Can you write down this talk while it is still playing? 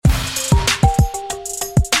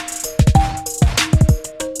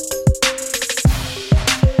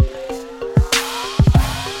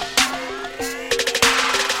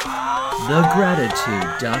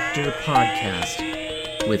Gratitude Doctor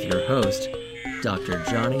podcast with your host, Dr.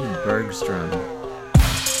 Johnny Bergstrom.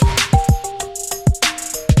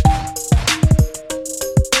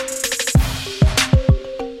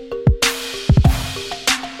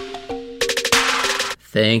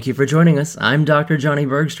 Thank you for joining us. I'm Dr. Johnny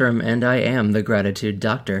Bergstrom, and I am the Gratitude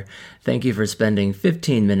Doctor. Thank you for spending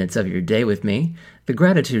 15 minutes of your day with me. The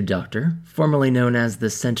Gratitude Doctor, formerly known as the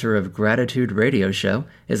Center of Gratitude radio show,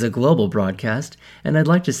 is a global broadcast, and I'd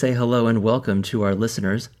like to say hello and welcome to our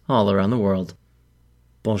listeners all around the world.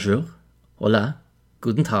 Bonjour, hola,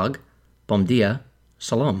 guten tag, bom dia,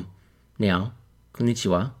 shalom, niao,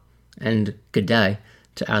 konnichiwa, and good day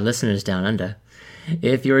to our listeners down under.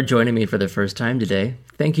 If you're joining me for the first time today,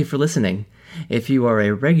 thank you for listening. If you are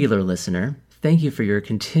a regular listener, thank you for your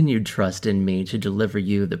continued trust in me to deliver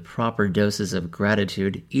you the proper doses of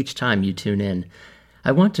gratitude each time you tune in.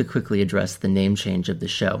 I want to quickly address the name change of the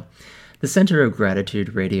show. The Center of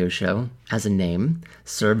Gratitude radio show, as a name,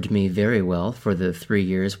 served me very well for the 3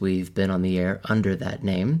 years we've been on the air under that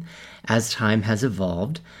name. As time has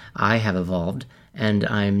evolved, I have evolved, and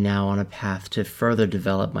I'm now on a path to further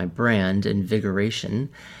develop my brand Invigoration,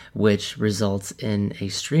 which results in a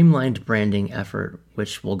streamlined branding effort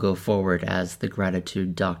which will go forward as the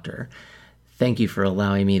Gratitude Doctor. Thank you for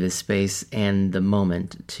allowing me the space and the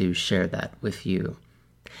moment to share that with you.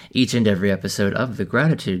 Each and every episode of The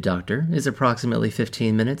Gratitude Doctor is approximately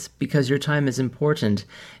 15 minutes because your time is important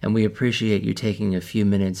and we appreciate you taking a few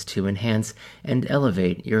minutes to enhance and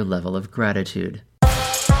elevate your level of gratitude.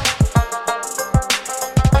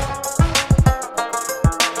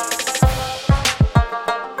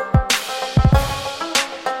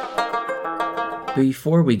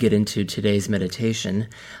 Before we get into today's meditation,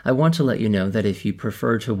 I want to let you know that if you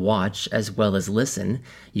prefer to watch as well as listen,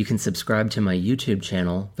 you can subscribe to my YouTube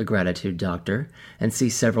channel, The Gratitude Doctor, and see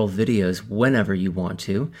several videos whenever you want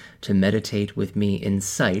to meditate with me in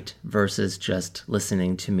sight versus just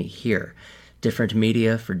listening to me here. Different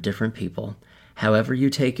media for different people. However you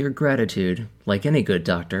take your gratitude, like any good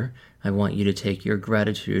doctor, I want you to take your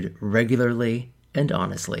gratitude regularly and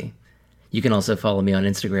honestly. You can also follow me on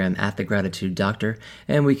Instagram at The Gratitude Doctor,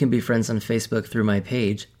 and we can be friends on Facebook through my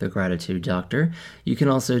page, The Gratitude Doctor. You can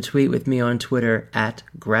also tweet with me on Twitter at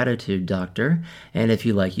Gratitude Doctor, and if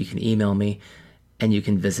you like, you can email me, and you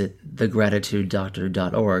can visit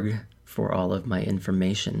thegratitudedoctor.org for all of my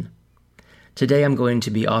information. Today I'm going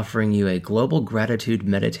to be offering you a global gratitude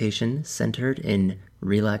meditation centered in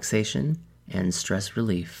relaxation and stress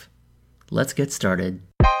relief. Let's get started.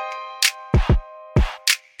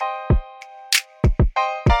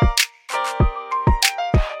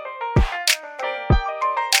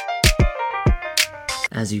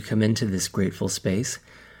 As you come into this grateful space,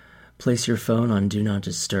 place your phone on Do Not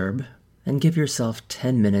Disturb and give yourself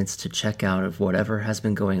 10 minutes to check out of whatever has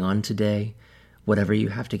been going on today, whatever you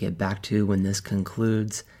have to get back to when this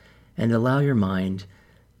concludes, and allow your mind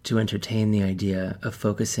to entertain the idea of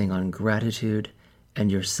focusing on gratitude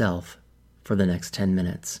and yourself for the next 10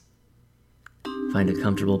 minutes. Find a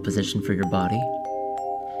comfortable position for your body.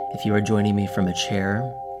 If you are joining me from a chair,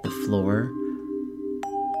 the floor,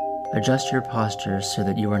 adjust your posture so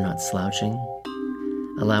that you are not slouching.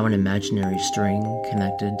 Allow an imaginary string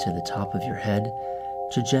connected to the top of your head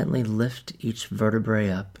to gently lift each vertebrae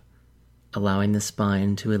up, allowing the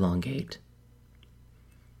spine to elongate.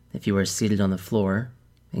 If you are seated on the floor,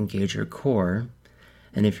 engage your core,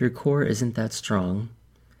 and if your core isn't that strong,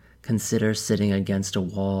 consider sitting against a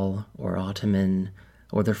wall or ottoman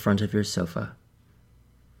or the front of your sofa.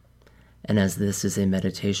 And as this is a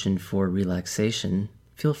meditation for relaxation,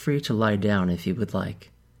 feel free to lie down if you would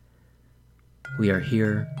like. We are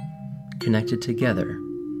here, connected together,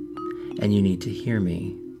 and you need to hear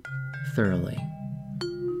me thoroughly.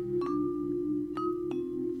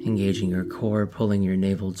 Engaging your core, pulling your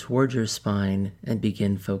navel toward your spine, and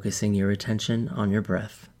begin focusing your attention on your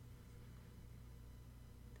breath.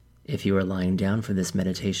 If you are lying down for this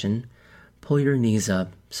meditation, pull your knees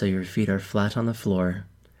up so your feet are flat on the floor.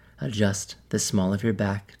 Adjust the small of your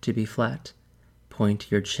back to be flat.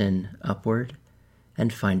 Point your chin upward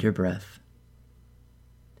and find your breath.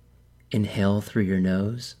 Inhale through your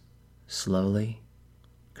nose, slowly,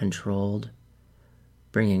 controlled,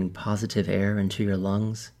 bringing positive air into your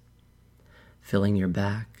lungs, filling your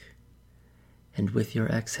back, and with your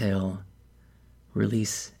exhale,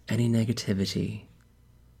 release any negativity,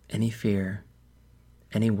 any fear,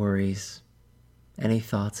 any worries, any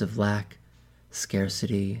thoughts of lack,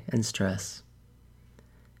 scarcity, and stress.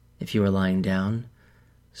 If you are lying down,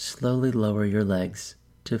 slowly lower your legs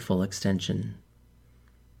to full extension.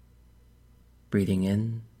 Breathing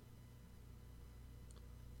in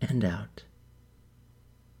and out.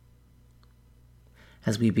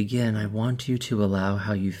 As we begin, I want you to allow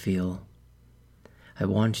how you feel. I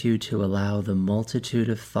want you to allow the multitude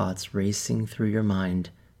of thoughts racing through your mind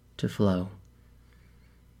to flow.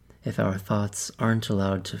 If our thoughts aren't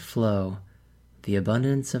allowed to flow, the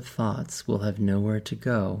abundance of thoughts will have nowhere to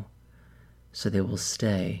go, so they will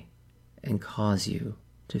stay and cause you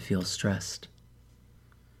to feel stressed.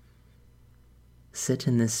 Sit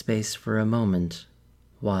in this space for a moment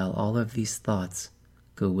while all of these thoughts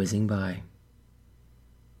go whizzing by.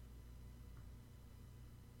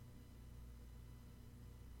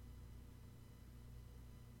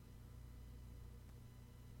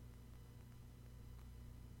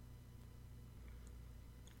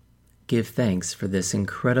 Give thanks for this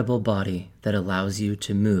incredible body that allows you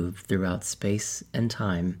to move throughout space and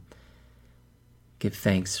time. Give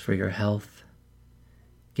thanks for your health.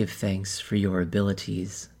 Give thanks for your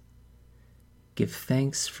abilities. Give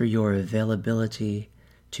thanks for your availability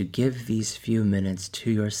to give these few minutes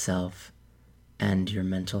to yourself and your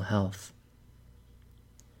mental health.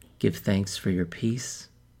 Give thanks for your peace.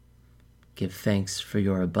 Give thanks for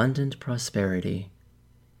your abundant prosperity.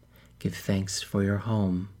 Give thanks for your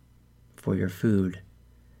home, for your food,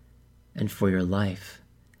 and for your life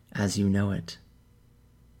as you know it.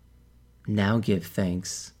 Now give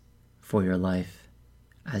thanks for your life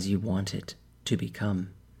as you want it to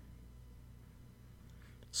become.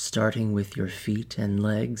 Starting with your feet and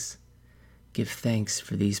legs, give thanks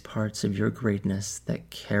for these parts of your greatness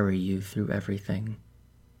that carry you through everything.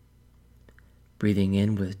 Breathing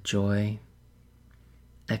in with joy,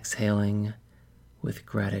 exhaling with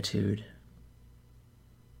gratitude.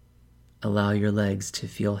 Allow your legs to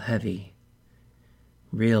feel heavy.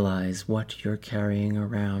 Realize what you're carrying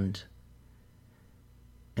around,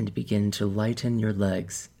 and begin to lighten your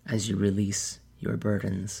legs as you release your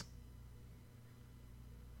burdens.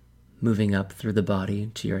 Moving up through the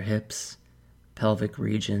body to your hips, pelvic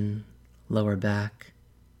region, lower back,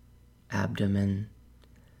 abdomen,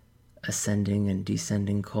 ascending and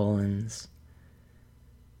descending colons.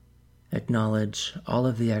 Acknowledge all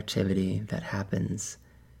of the activity that happens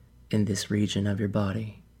in this region of your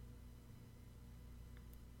body.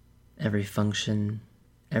 Every function,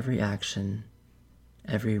 every action,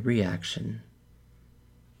 every reaction.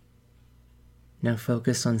 Now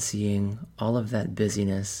focus on seeing all of that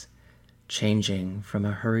busyness changing from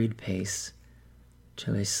a hurried pace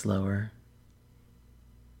to a slower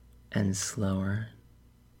and slower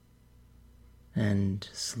and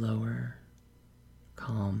slower,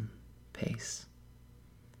 calm pace.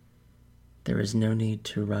 There is no need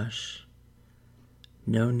to rush,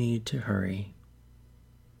 no need to hurry.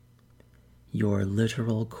 Your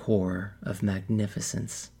literal core of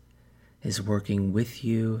magnificence is working with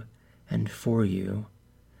you and for you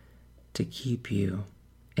to keep you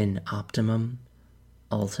in optimum,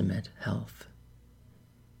 ultimate health.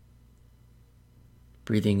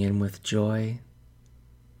 Breathing in with joy,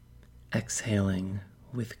 exhaling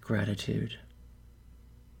with gratitude.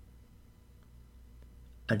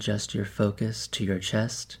 Adjust your focus to your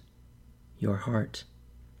chest, your heart,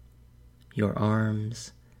 your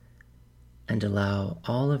arms, and allow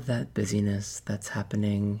all of that busyness that's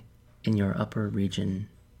happening in your upper region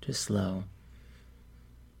to slow.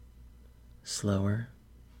 Slower,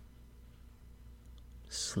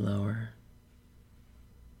 slower.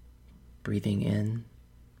 Breathing in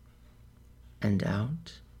and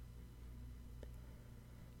out.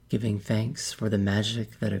 Giving thanks for the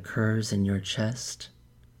magic that occurs in your chest,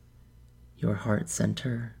 your heart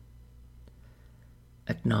center.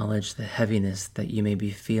 Acknowledge the heaviness that you may be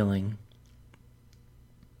feeling,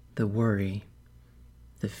 the worry,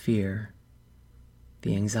 the fear,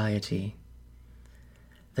 the anxiety,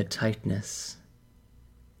 the tightness,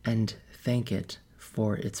 and thank it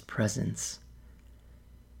for its presence,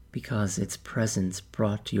 because its presence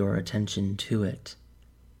brought your attention to it,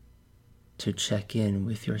 to check in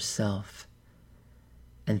with yourself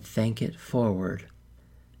and thank it forward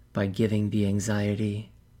by giving the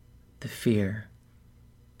anxiety, the fear,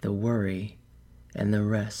 the worry, and the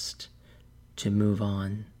rest to move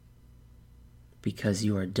on, because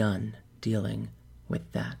you are done dealing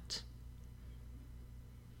with that.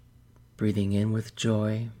 Breathing in with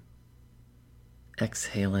joy,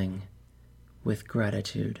 exhaling with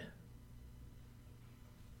gratitude.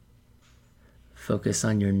 Focus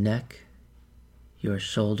on your neck, your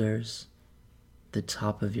shoulders, the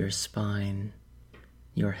top of your spine,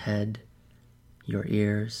 your head, your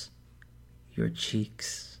ears, your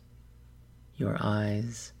cheeks, your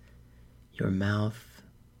eyes, your mouth,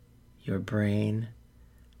 your brain,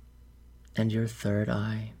 and your third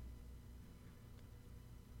eye.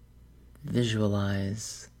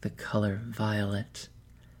 Visualize the color violet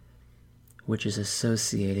which is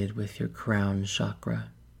associated with your crown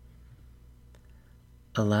chakra.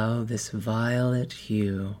 Allow this violet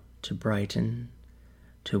hue to brighten,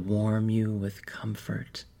 to warm you with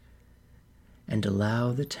comfort, and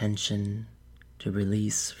allow the tension to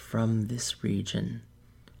release from this region,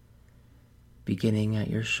 beginning at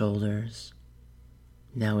your shoulders,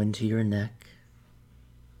 now into your neck,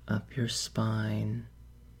 up your spine,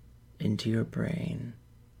 into your brain,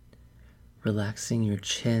 relaxing your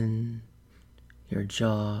chin, your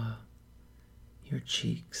jaw, your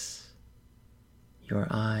cheeks, your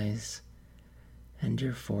eyes, and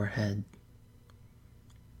your forehead.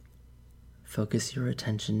 Focus your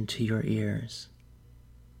attention to your ears.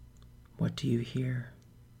 What do you hear?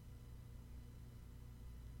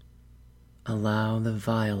 Allow the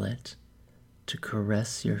violet to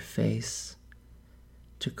caress your face,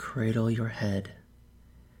 to cradle your head,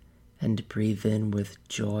 and breathe in with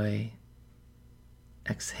joy,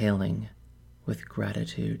 exhaling with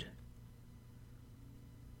gratitude.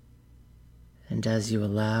 And as you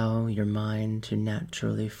allow your mind to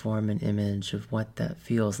naturally form an image of what that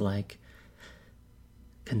feels like,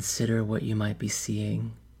 consider what you might be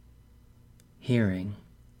seeing, hearing,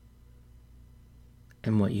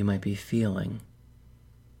 and what you might be feeling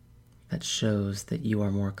that shows that you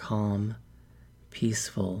are more calm,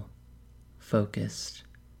 peaceful, focused,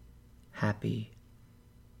 happy,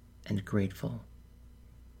 and grateful.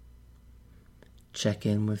 Check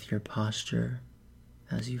in with your posture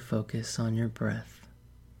as you focus on your breath.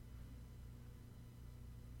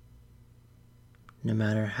 No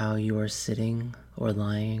matter how you are sitting or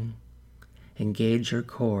lying, engage your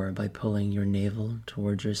core by pulling your navel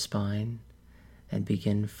towards your spine and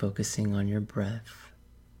begin focusing on your breath.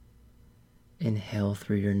 Inhale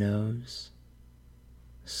through your nose,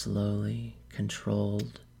 slowly,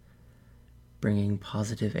 controlled, bringing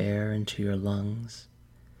positive air into your lungs,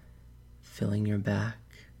 filling your back,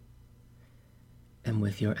 and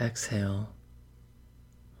with your exhale,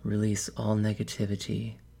 release all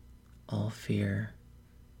negativity, all fear,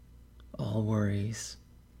 all worries,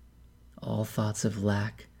 all thoughts of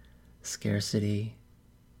lack, scarcity,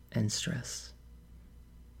 and stress.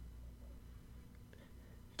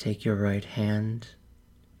 Take your right hand,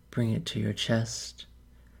 bring it to your chest,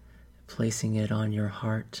 placing it on your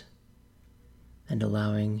heart, and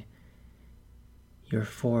allowing your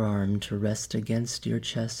forearm to rest against your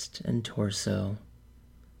chest and torso,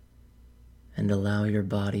 and allow your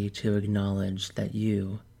body to acknowledge that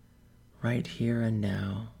you, right here and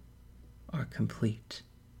now, are complete.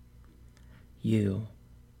 You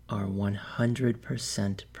are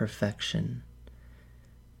 100% perfection,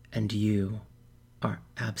 and you are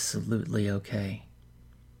absolutely okay.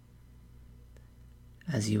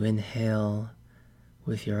 As you inhale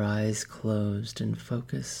with your eyes closed and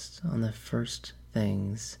focused on the first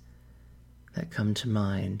things that come to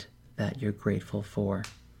mind that you're grateful for,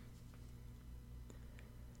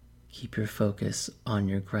 keep your focus on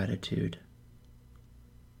your gratitude.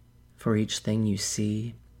 For each thing you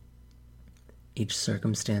see, each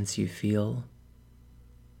circumstance you feel,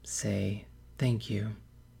 say thank you.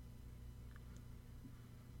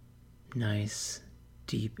 Nice,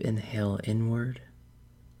 deep inhale inward.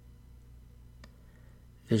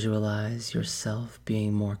 Visualize yourself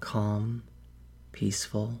being more calm,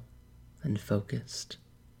 peaceful, and focused.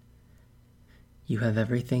 You have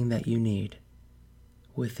everything that you need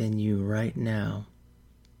within you right now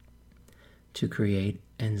to create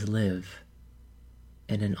and live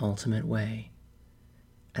in an ultimate way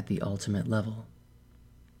at the ultimate level.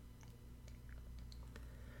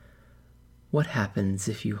 What happens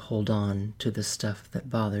if you hold on to the stuff that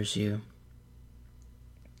bothers you?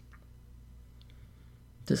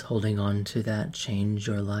 Does holding on to that change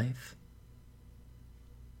your life?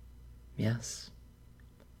 Yes.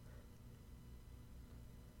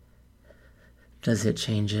 Does it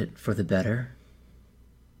change it for the better?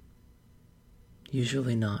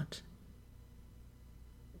 Usually not.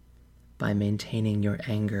 By maintaining your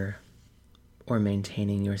anger, or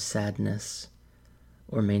maintaining your sadness,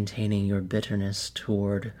 or maintaining your bitterness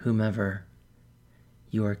toward whomever,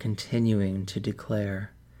 you are continuing to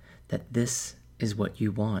declare that this is what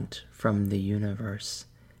you want from the universe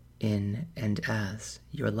in and as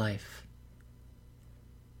your life.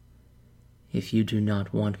 If you do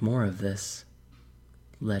not want more of this,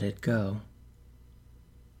 let it go.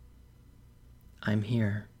 I'm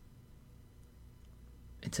here.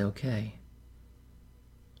 It's okay.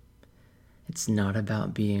 It's not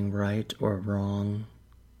about being right or wrong,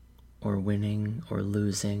 or winning or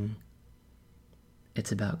losing.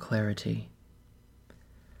 It's about clarity.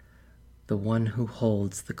 The one who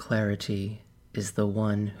holds the clarity is the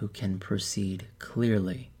one who can proceed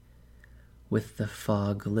clearly with the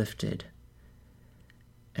fog lifted,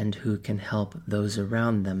 and who can help those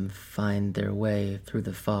around them find their way through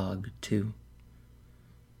the fog too.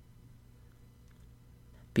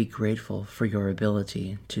 Be grateful for your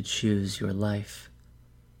ability to choose your life.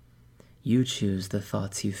 You choose the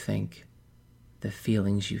thoughts you think, the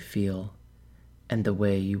feelings you feel, and the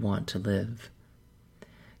way you want to live.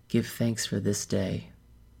 Give thanks for this day.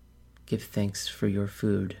 Give thanks for your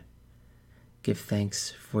food. Give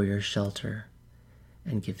thanks for your shelter.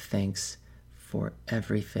 And give thanks for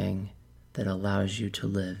everything that allows you to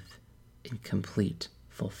live in complete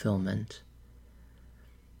fulfillment.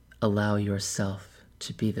 Allow yourself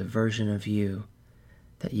to be the version of you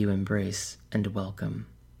that you embrace and welcome.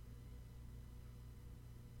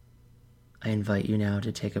 I invite you now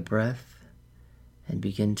to take a breath and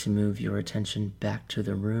begin to move your attention back to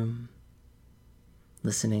the room,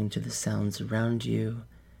 listening to the sounds around you,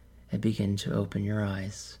 and begin to open your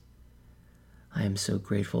eyes. I am so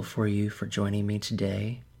grateful for you for joining me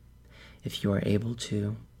today. If you are able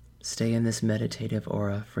to, stay in this meditative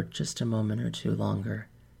aura for just a moment or two longer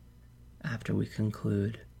after we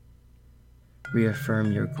conclude.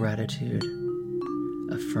 Reaffirm your gratitude,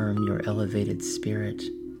 affirm your elevated spirit,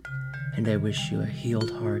 and I wish you a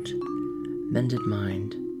healed heart, mended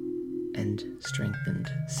mind, and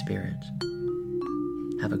strengthened spirit.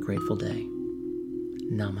 Have a grateful day.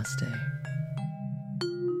 Namaste.